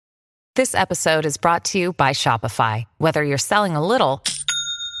This episode is brought to you by Shopify. Whether you're selling a little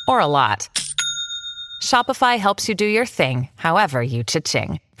or a lot, Shopify helps you do your thing, however you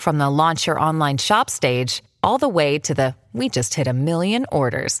cha-ching. From the launch your online shop stage, all the way to the we just hit 1 million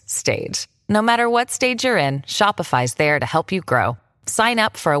orders stage. No matter what stage you're in, Shopify's there to help you grow. Sign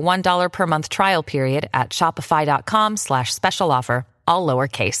up for a $1 per month trial period at shopify.com/special offer, all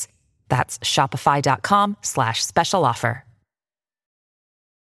lowercase. That's shopify.com/special offer.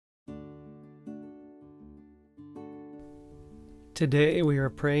 Today we are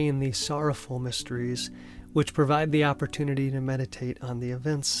praying the sorrowful mysteries, which provide the opportunity to meditate on the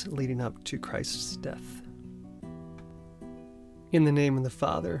events leading up to Christ's death. In the name of the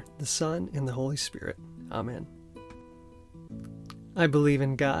Father, the Son, and the Holy Spirit. Amen. I believe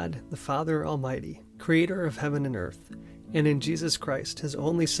in God, the Father Almighty, creator of heaven and earth, and in Jesus Christ, his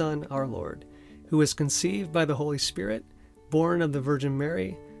only Son, our Lord, who was conceived by the Holy Spirit, born of the Virgin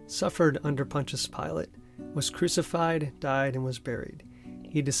Mary, suffered under Pontius Pilate, was crucified, died, and was buried.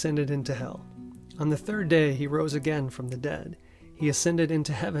 He descended into hell. On the third day he rose again from the dead. He ascended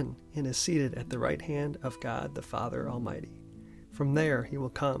into heaven and is seated at the right hand of God the Father Almighty. From there he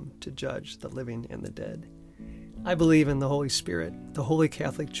will come to judge the living and the dead. I believe in the Holy Spirit, the Holy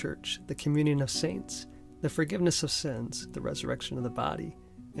Catholic Church, the communion of saints, the forgiveness of sins, the resurrection of the body,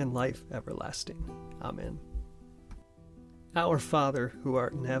 and life everlasting. Amen. Our Father, who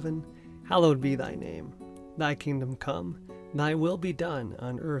art in heaven, hallowed be thy name. Thy kingdom come, thy will be done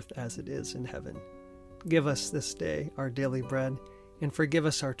on earth as it is in heaven. Give us this day our daily bread, and forgive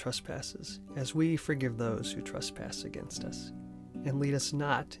us our trespasses, as we forgive those who trespass against us. And lead us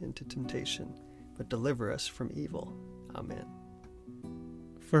not into temptation, but deliver us from evil. Amen.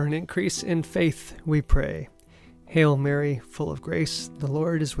 For an increase in faith, we pray. Hail Mary, full of grace, the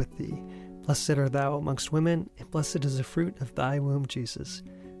Lord is with thee. Blessed art thou amongst women, and blessed is the fruit of thy womb, Jesus.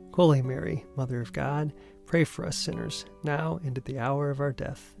 Holy Mary, Mother of God, pray for us sinners, now and at the hour of our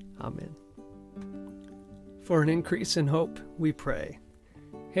death. Amen. For an increase in hope, we pray.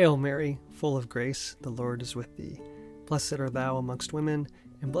 Hail Mary, full of grace, the Lord is with thee. Blessed art thou amongst women,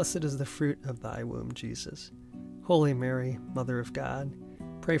 and blessed is the fruit of thy womb, Jesus. Holy Mary, Mother of God,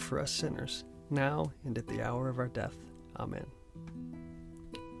 pray for us sinners, now and at the hour of our death. Amen.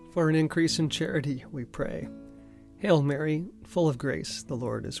 For an increase in charity, we pray. Hail Mary, full of grace, the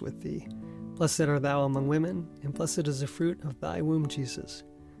Lord is with thee. Blessed art thou among women, and blessed is the fruit of thy womb, Jesus.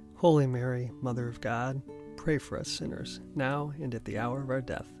 Holy Mary, Mother of God, pray for us sinners, now and at the hour of our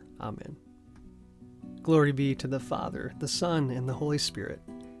death. Amen. Glory be to the Father, the Son, and the Holy Spirit,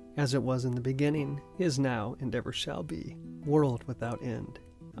 as it was in the beginning, is now, and ever shall be, world without end.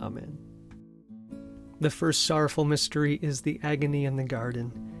 Amen. The first sorrowful mystery is the agony in the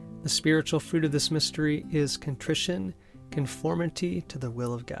garden. The spiritual fruit of this mystery is contrition, conformity to the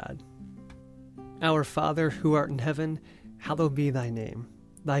will of God. Our Father, who art in heaven, hallowed be thy name.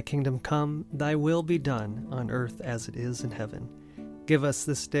 Thy kingdom come, thy will be done, on earth as it is in heaven. Give us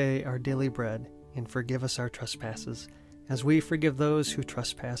this day our daily bread, and forgive us our trespasses, as we forgive those who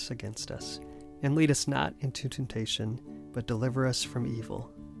trespass against us. And lead us not into temptation, but deliver us from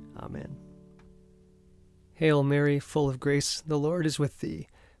evil. Amen. Hail Mary, full of grace, the Lord is with thee.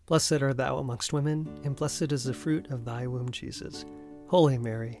 Blessed art thou amongst women, and blessed is the fruit of thy womb, Jesus. Holy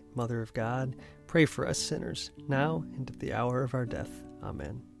Mary, Mother of God, pray for us sinners, now and at the hour of our death.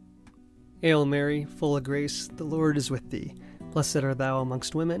 Amen. Hail Mary, full of grace, the Lord is with thee. Blessed art thou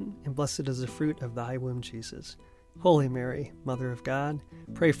amongst women, and blessed is the fruit of thy womb, Jesus. Holy Mary, Mother of God,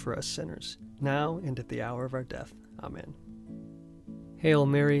 pray for us sinners, now and at the hour of our death. Amen. Hail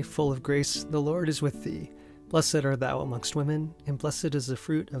Mary, full of grace, the Lord is with thee. Blessed art thou amongst women, and blessed is the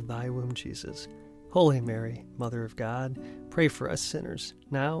fruit of thy womb, Jesus. Holy Mary, Mother of God, pray for us sinners,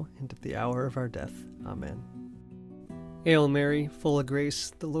 now and at the hour of our death. Amen. Hail Mary, full of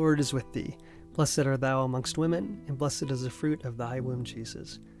grace, the Lord is with thee. Blessed art thou amongst women, and blessed is the fruit of thy womb,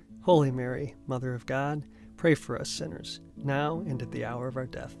 Jesus. Holy Mary, Mother of God, pray for us sinners, now and at the hour of our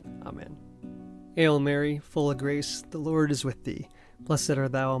death. Amen. Hail Mary, full of grace, the Lord is with thee. Blessed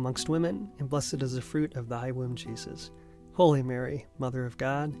art thou amongst women, and blessed is the fruit of thy womb, Jesus. Holy Mary, Mother of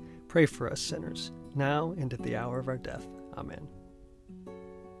God, pray for us sinners, now and at the hour of our death. Amen.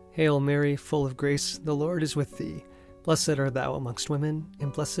 Hail Mary, full of grace, the Lord is with thee. Blessed art thou amongst women,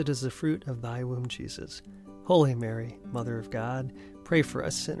 and blessed is the fruit of thy womb, Jesus. Holy Mary, Mother of God, pray for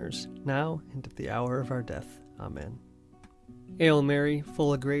us sinners, now and at the hour of our death. Amen. Hail Mary,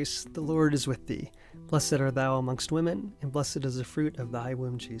 full of grace, the Lord is with thee. Blessed art thou amongst women, and blessed is the fruit of thy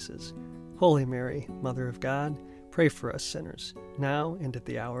womb, Jesus. Holy Mary, Mother of God, pray for us sinners, now and at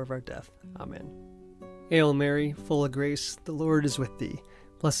the hour of our death. Amen. Hail Mary, full of grace, the Lord is with thee.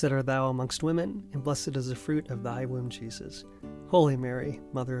 Blessed art thou amongst women, and blessed is the fruit of thy womb, Jesus. Holy Mary,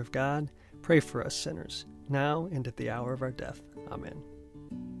 Mother of God, pray for us sinners, now and at the hour of our death. Amen.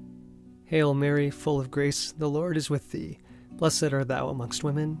 Hail Mary, full of grace, the Lord is with thee. Blessed art thou amongst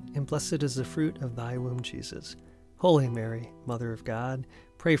women, and blessed is the fruit of thy womb, Jesus. Holy Mary, Mother of God,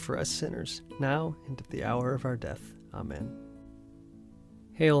 pray for us sinners, now and at the hour of our death. Amen.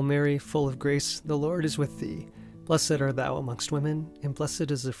 Hail Mary, full of grace, the Lord is with thee. Blessed art thou amongst women, and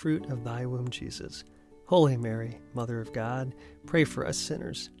blessed is the fruit of thy womb, Jesus. Holy Mary, Mother of God, pray for us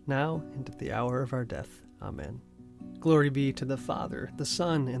sinners, now and at the hour of our death. Amen. Glory be to the Father, the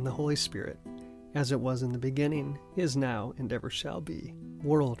Son, and the Holy Spirit, as it was in the beginning, is now, and ever shall be,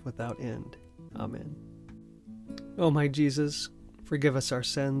 world without end. Amen. O my Jesus, forgive us our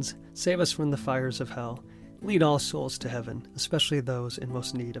sins, save us from the fires of hell, lead all souls to heaven, especially those in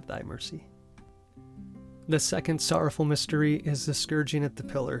most need of thy mercy. The second sorrowful mystery is the scourging at the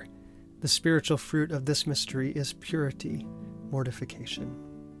pillar. The spiritual fruit of this mystery is purity, mortification.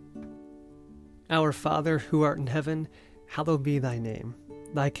 Our Father, who art in heaven, hallowed be thy name.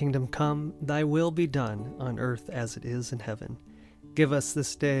 Thy kingdom come, thy will be done, on earth as it is in heaven. Give us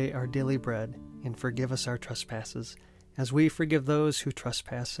this day our daily bread, and forgive us our trespasses, as we forgive those who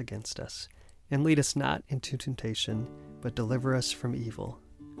trespass against us. And lead us not into temptation, but deliver us from evil.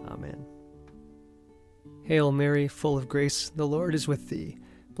 Amen. Hail Mary, full of grace, the Lord is with thee.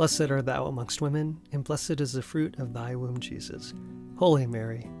 Blessed art thou amongst women, and blessed is the fruit of thy womb, Jesus. Holy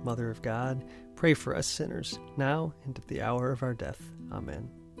Mary, Mother of God, pray for us sinners, now and at the hour of our death. Amen.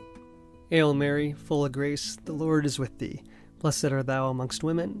 Hail Mary, full of grace, the Lord is with thee. Blessed art thou amongst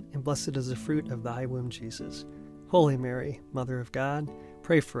women, and blessed is the fruit of thy womb, Jesus. Holy Mary, Mother of God,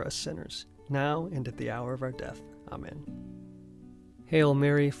 pray for us sinners, now and at the hour of our death. Amen. Hail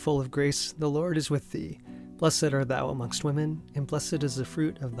Mary, full of grace, the Lord is with thee. Blessed art thou amongst women, and blessed is the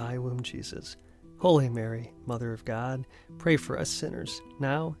fruit of thy womb, Jesus. Holy Mary, Mother of God, pray for us sinners,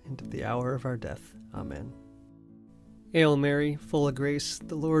 now and at the hour of our death. Amen. Hail Mary, full of grace,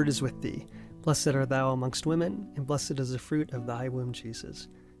 the Lord is with thee. Blessed art thou amongst women, and blessed is the fruit of thy womb, Jesus.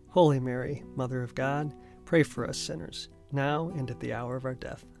 Holy Mary, Mother of God, pray for us sinners, now and at the hour of our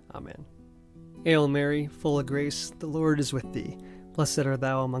death. Amen. Hail Mary, full of grace, the Lord is with thee. Blessed art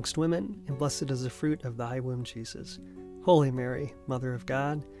thou amongst women, and blessed is the fruit of thy womb, Jesus. Holy Mary, Mother of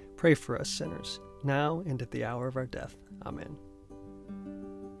God, pray for us sinners, now and at the hour of our death. Amen.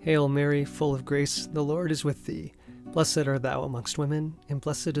 Hail Mary, full of grace, the Lord is with thee. Blessed art thou amongst women, and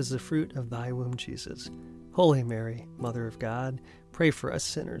blessed is the fruit of thy womb, Jesus. Holy Mary, Mother of God, pray for us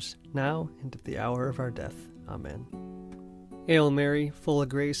sinners, now and at the hour of our death. Amen. Hail Mary, full of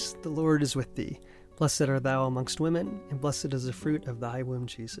grace, the Lord is with thee. Blessed art thou amongst women, and blessed is the fruit of thy womb,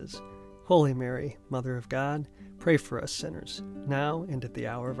 Jesus. Holy Mary, Mother of God, pray for us sinners, now and at the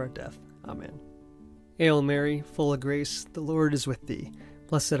hour of our death. Amen. Hail Mary, full of grace, the Lord is with thee.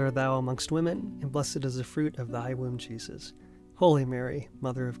 Blessed art thou amongst women, and blessed is the fruit of thy womb, Jesus. Holy Mary,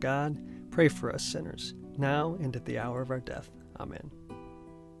 Mother of God, pray for us sinners, now and at the hour of our death. Amen.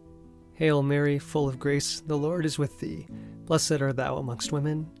 Hail Mary, full of grace, the Lord is with thee. Blessed art thou amongst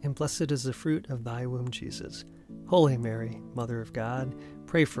women, and blessed is the fruit of thy womb, Jesus. Holy Mary, Mother of God,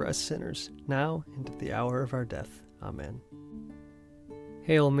 pray for us sinners, now and at the hour of our death. Amen.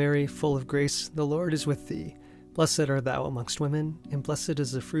 Hail Mary, full of grace, the Lord is with thee. Blessed art thou amongst women, and blessed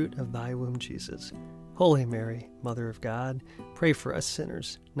is the fruit of thy womb, Jesus. Holy Mary, Mother of God, pray for us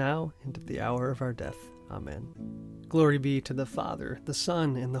sinners, now and at the hour of our death. Amen. Glory be to the Father, the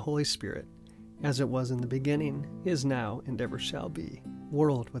Son, and the Holy Spirit, as it was in the beginning, is now, and ever shall be,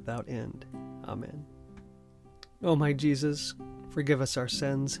 world without end. Amen. O my Jesus, forgive us our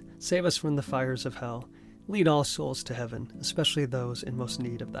sins, save us from the fires of hell, lead all souls to heaven, especially those in most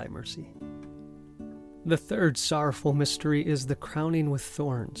need of thy mercy. The third sorrowful mystery is the crowning with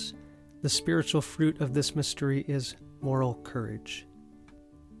thorns. The spiritual fruit of this mystery is moral courage.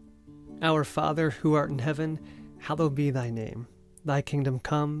 Our Father, who art in heaven, hallowed be thy name. Thy kingdom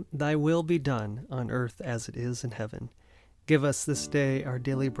come, thy will be done, on earth as it is in heaven. Give us this day our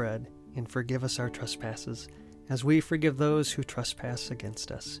daily bread, and forgive us our trespasses, as we forgive those who trespass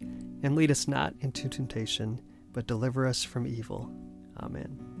against us. And lead us not into temptation, but deliver us from evil.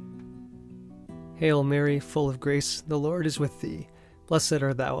 Amen. Hail Mary, full of grace, the Lord is with thee. Blessed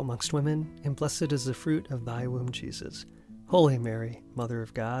art thou amongst women, and blessed is the fruit of thy womb, Jesus. Holy Mary, Mother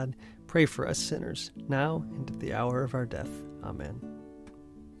of God, pray for us sinners, now and at the hour of our death. Amen.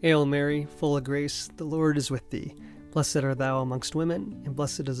 Hail Mary, full of grace, the Lord is with thee. Blessed art thou amongst women, and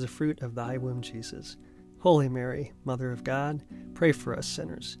blessed is the fruit of thy womb, Jesus. Holy Mary, Mother of God, pray for us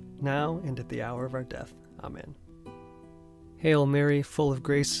sinners, now and at the hour of our death. Amen. Hail Mary, full of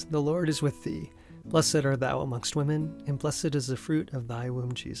grace, the Lord is with thee. Blessed art thou amongst women, and blessed is the fruit of thy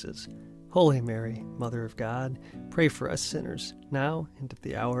womb, Jesus. Holy Mary, Mother of God, pray for us sinners, now and at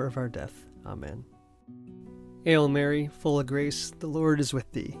the hour of our death. Amen. Hail Mary, full of grace, the Lord is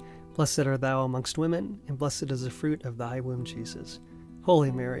with thee. Blessed art thou amongst women, and blessed is the fruit of thy womb, Jesus.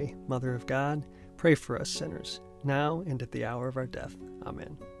 Holy Mary, Mother of God, pray for us sinners, now and at the hour of our death.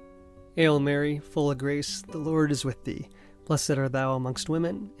 Amen. Hail Mary, full of grace, the Lord is with thee. Blessed art thou amongst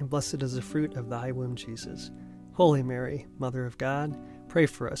women, and blessed is the fruit of thy womb, Jesus. Holy Mary, Mother of God, pray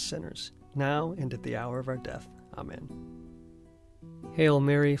for us sinners, now and at the hour of our death. Amen. Hail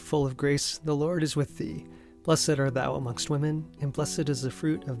Mary, full of grace, the Lord is with thee. Blessed art thou amongst women, and blessed is the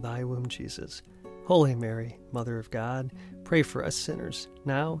fruit of thy womb, Jesus. Holy Mary, Mother of God, pray for us sinners,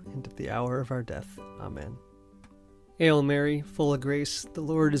 now and at the hour of our death. Amen. Hail Mary, full of grace, the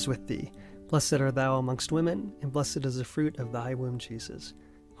Lord is with thee. Blessed art thou amongst women, and blessed is the fruit of thy womb, Jesus.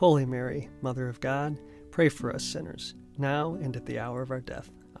 Holy Mary, Mother of God, pray for us sinners, now and at the hour of our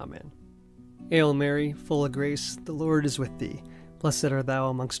death. Amen. Hail Mary, full of grace, the Lord is with thee. Blessed art thou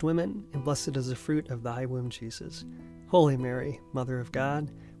amongst women, and blessed is the fruit of thy womb, Jesus. Holy Mary, Mother of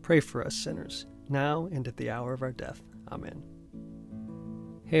God, pray for us sinners, now and at the hour of our death. Amen.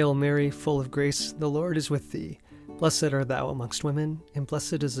 Hail Mary, full of grace, the Lord is with thee. Blessed art thou amongst women, and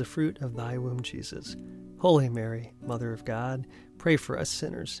blessed is the fruit of thy womb, Jesus. Holy Mary, Mother of God, pray for us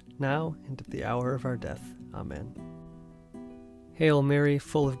sinners, now and at the hour of our death. Amen. Hail Mary,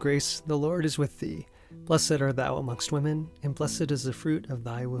 full of grace, the Lord is with thee. Blessed art thou amongst women, and blessed is the fruit of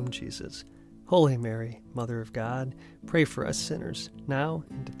thy womb, Jesus. Holy Mary, Mother of God, pray for us sinners, now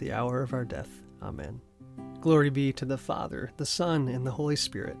and at the hour of our death. Amen. Glory be to the Father, the Son, and the Holy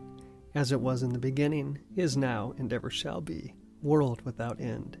Spirit, as it was in the beginning, is now, and ever shall be, world without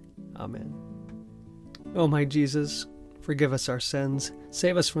end. Amen. O my Jesus, forgive us our sins,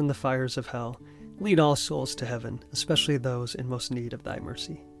 save us from the fires of hell, lead all souls to heaven, especially those in most need of thy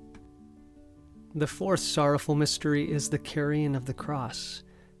mercy. The fourth sorrowful mystery is the carrying of the cross.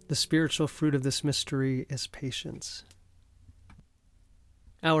 The spiritual fruit of this mystery is patience.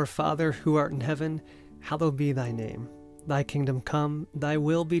 Our Father, who art in heaven, hallowed be thy name. Thy kingdom come, thy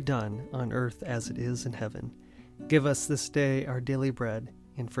will be done, on earth as it is in heaven. Give us this day our daily bread,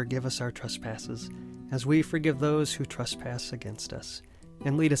 and forgive us our trespasses, as we forgive those who trespass against us.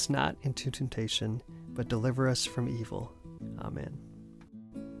 And lead us not into temptation, but deliver us from evil. Amen.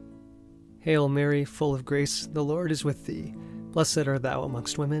 Hail Mary, full of grace, the Lord is with thee. Blessed art thou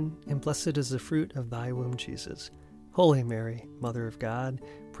amongst women, and blessed is the fruit of thy womb, Jesus. Holy Mary, Mother of God,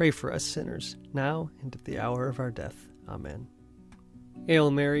 pray for us sinners, now and at the hour of our death. Amen.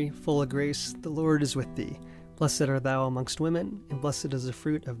 Hail Mary, full of grace, the Lord is with thee. Blessed art thou amongst women, and blessed is the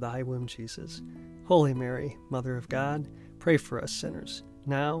fruit of thy womb, Jesus. Holy Mary, Mother of God, pray for us sinners,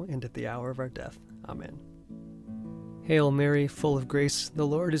 now and at the hour of our death. Amen. Hail Mary, full of grace, the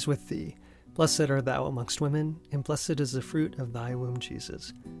Lord is with thee. Blessed art thou amongst women, and blessed is the fruit of thy womb,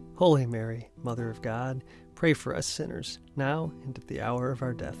 Jesus. Holy Mary, Mother of God, pray for us sinners, now and at the hour of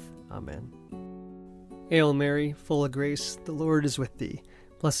our death. Amen. Hail Mary, full of grace, the Lord is with thee.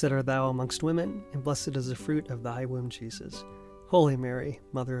 Blessed art thou amongst women, and blessed is the fruit of thy womb, Jesus. Holy Mary,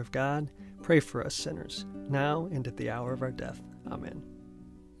 Mother of God, pray for us sinners, now and at the hour of our death. Amen.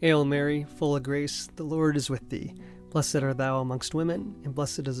 Hail Mary, full of grace, the Lord is with thee. Blessed art thou amongst women, and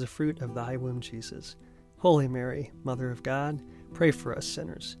blessed is the fruit of thy womb, Jesus. Holy Mary, Mother of God, pray for us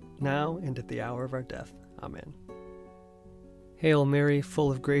sinners, now and at the hour of our death. Amen. Hail Mary, full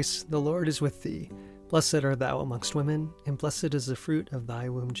of grace, the Lord is with thee. Blessed art thou amongst women, and blessed is the fruit of thy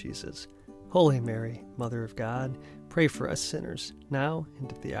womb, Jesus. Holy Mary, Mother of God, pray for us sinners, now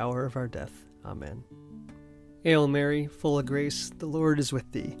and at the hour of our death. Amen. Hail Mary, full of grace, the Lord is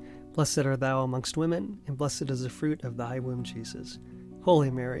with thee. Blessed art thou amongst women, and blessed is the fruit of thy womb, Jesus.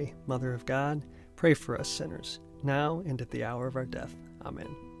 Holy Mary, Mother of God, pray for us sinners, now and at the hour of our death. Amen.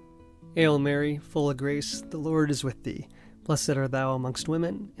 Hail Mary, full of grace, the Lord is with thee. Blessed art thou amongst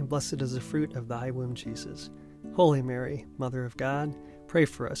women, and blessed is the fruit of thy womb, Jesus. Holy Mary, Mother of God, pray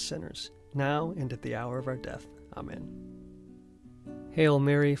for us sinners, now and at the hour of our death. Amen. Hail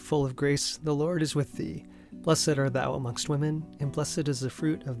Mary, full of grace, the Lord is with thee. Blessed art thou amongst women, and blessed is the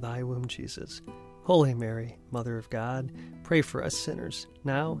fruit of thy womb, Jesus. Holy Mary, Mother of God, pray for us sinners,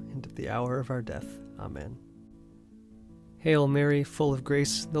 now and at the hour of our death. Amen. Hail Mary, full of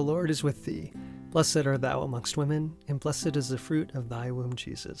grace, the Lord is with thee. Blessed art thou amongst women, and blessed is the fruit of thy womb,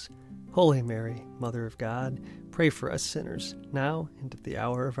 Jesus. Holy Mary, Mother of God, pray for us sinners, now and at the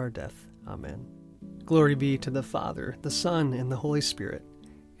hour of our death. Amen. Glory be to the Father, the Son, and the Holy Spirit,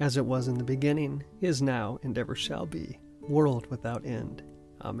 as it was in the beginning, is now, and ever shall be, world without end.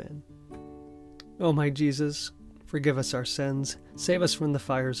 Amen. O my Jesus, forgive us our sins, save us from the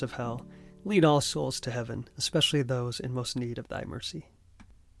fires of hell, lead all souls to heaven, especially those in most need of thy mercy.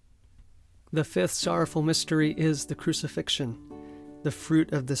 The fifth sorrowful mystery is the crucifixion. The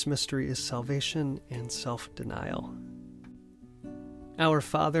fruit of this mystery is salvation and self-denial. Our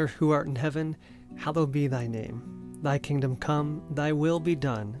Father, who art in heaven, hallowed be thy name. Thy kingdom come, thy will be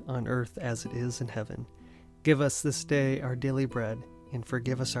done, on earth as it is in heaven. Give us this day our daily bread, and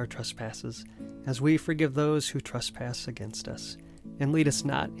forgive us our trespasses, as we forgive those who trespass against us. And lead us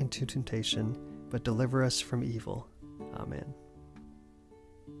not into temptation, but deliver us from evil. Amen.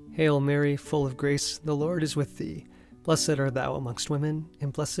 Hail Mary, full of grace, the Lord is with thee. Blessed art thou amongst women,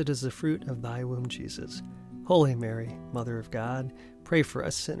 and blessed is the fruit of thy womb, Jesus. Holy Mary, Mother of God, pray for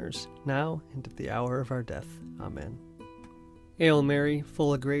us sinners, now and at the hour of our death. Amen. Hail Mary,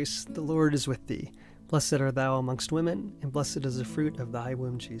 full of grace, the Lord is with thee. Blessed art thou amongst women, and blessed is the fruit of thy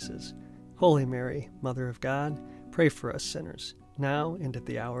womb, Jesus. Holy Mary, Mother of God, pray for us sinners, now and at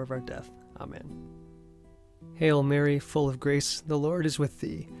the hour of our death. Amen. Hail Mary, full of grace, the Lord is with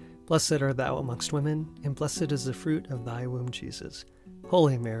thee. Blessed art thou amongst women, and blessed is the fruit of thy womb, Jesus.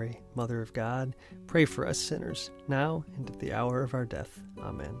 Holy Mary, Mother of God, pray for us sinners, now and at the hour of our death.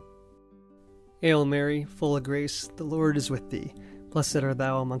 Amen. Hail Mary, full of grace, the Lord is with thee. Blessed art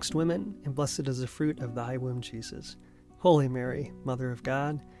thou amongst women, and blessed is the fruit of thy womb, Jesus. Holy Mary, Mother of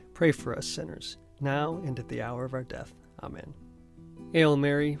God, pray for us sinners, now and at the hour of our death. Amen. Hail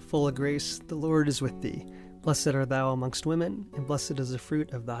Mary, full of grace, the Lord is with thee. Blessed art thou amongst women, and blessed is the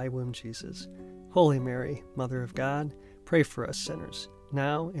fruit of thy womb, Jesus. Holy Mary, Mother of God, pray for us sinners,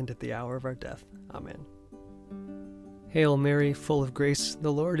 now and at the hour of our death. Amen. Hail Mary, full of grace,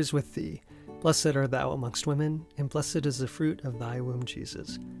 the Lord is with thee. Blessed art thou amongst women, and blessed is the fruit of thy womb,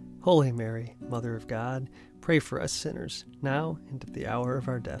 Jesus. Holy Mary, Mother of God, pray for us sinners, now and at the hour of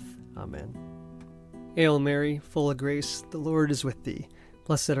our death. Amen. Hail Mary, full of grace, the Lord is with thee.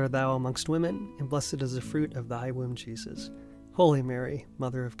 Blessed art thou amongst women, and blessed is the fruit of thy womb, Jesus. Holy Mary,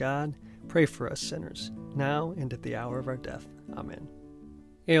 Mother of God, pray for us sinners, now and at the hour of our death. Amen.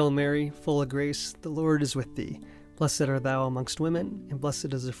 Hail Mary, full of grace, the Lord is with thee. Blessed art thou amongst women, and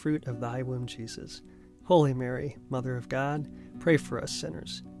blessed is the fruit of thy womb, Jesus. Holy Mary, Mother of God, pray for us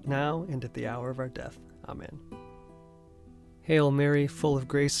sinners, now and at the hour of our death. Amen. Hail Mary, full of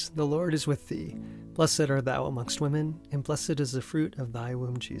grace, the Lord is with thee. Blessed art thou amongst women, and blessed is the fruit of thy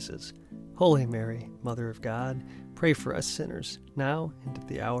womb, Jesus. Holy Mary, Mother of God, pray for us sinners, now and at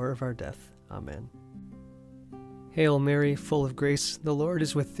the hour of our death. Amen. Hail Mary, full of grace, the Lord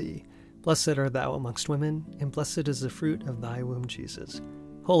is with thee. Blessed art thou amongst women, and blessed is the fruit of thy womb, Jesus.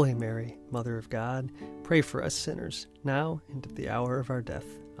 Holy Mary, Mother of God, pray for us sinners, now and at the hour of our death.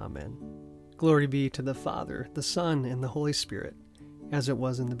 Amen. Glory be to the Father, the Son, and the Holy Spirit, as it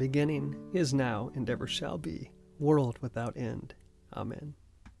was in the beginning, is now, and ever shall be, world without end. Amen.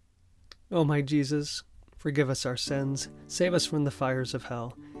 O my Jesus, forgive us our sins, save us from the fires of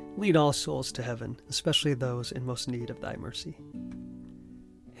hell, lead all souls to heaven, especially those in most need of thy mercy.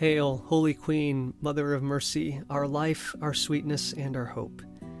 Hail, Holy Queen, Mother of Mercy, our life, our sweetness, and our hope.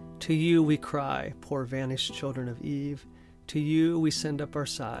 To you we cry, poor vanished children of Eve. To you we send up our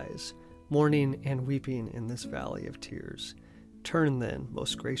sighs, mourning and weeping in this valley of tears. Turn then,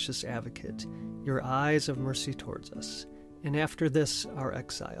 most gracious Advocate, your eyes of mercy towards us, and after this our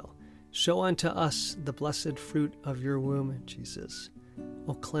exile, show unto us the blessed fruit of your womb, Jesus.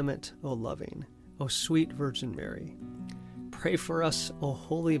 O clement, O loving, O sweet Virgin Mary, pray for us, O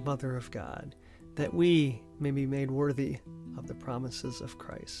Holy Mother of God, that we may be made worthy of the promises of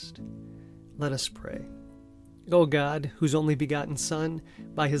Christ. Let us pray. O God, whose only begotten Son,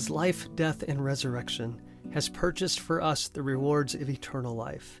 by his life, death, and resurrection, has purchased for us the rewards of eternal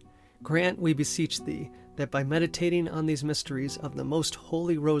life, grant, we beseech thee, that by meditating on these mysteries of the most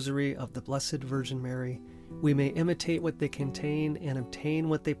holy Rosary of the Blessed Virgin Mary, we may imitate what they contain and obtain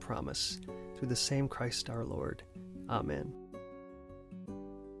what they promise, through the same Christ our Lord. Amen.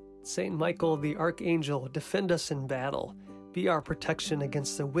 Saint Michael the Archangel, defend us in battle. Be our protection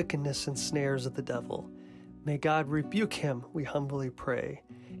against the wickedness and snares of the devil. May God rebuke him, we humbly pray.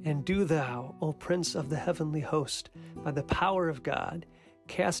 And do thou, O Prince of the heavenly host, by the power of God,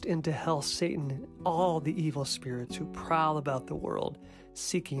 cast into hell Satan and all the evil spirits who prowl about the world,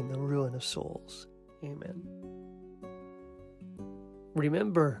 seeking the ruin of souls. Amen.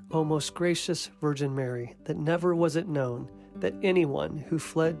 Remember, O most gracious Virgin Mary, that never was it known that anyone who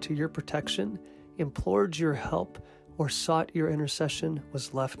fled to your protection, implored your help, or sought your intercession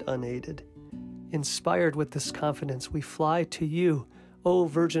was left unaided. Inspired with this confidence, we fly to you, O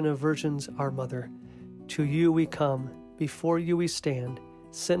Virgin of Virgins, our Mother. To you we come, before you we stand,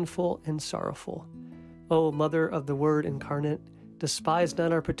 sinful and sorrowful. O Mother of the Word incarnate, despise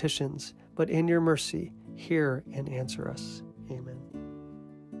not our petitions, but in your mercy hear and answer us. Amen.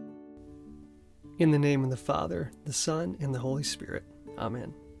 In the name of the Father, the Son, and the Holy Spirit.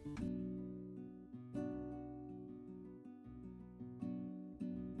 Amen.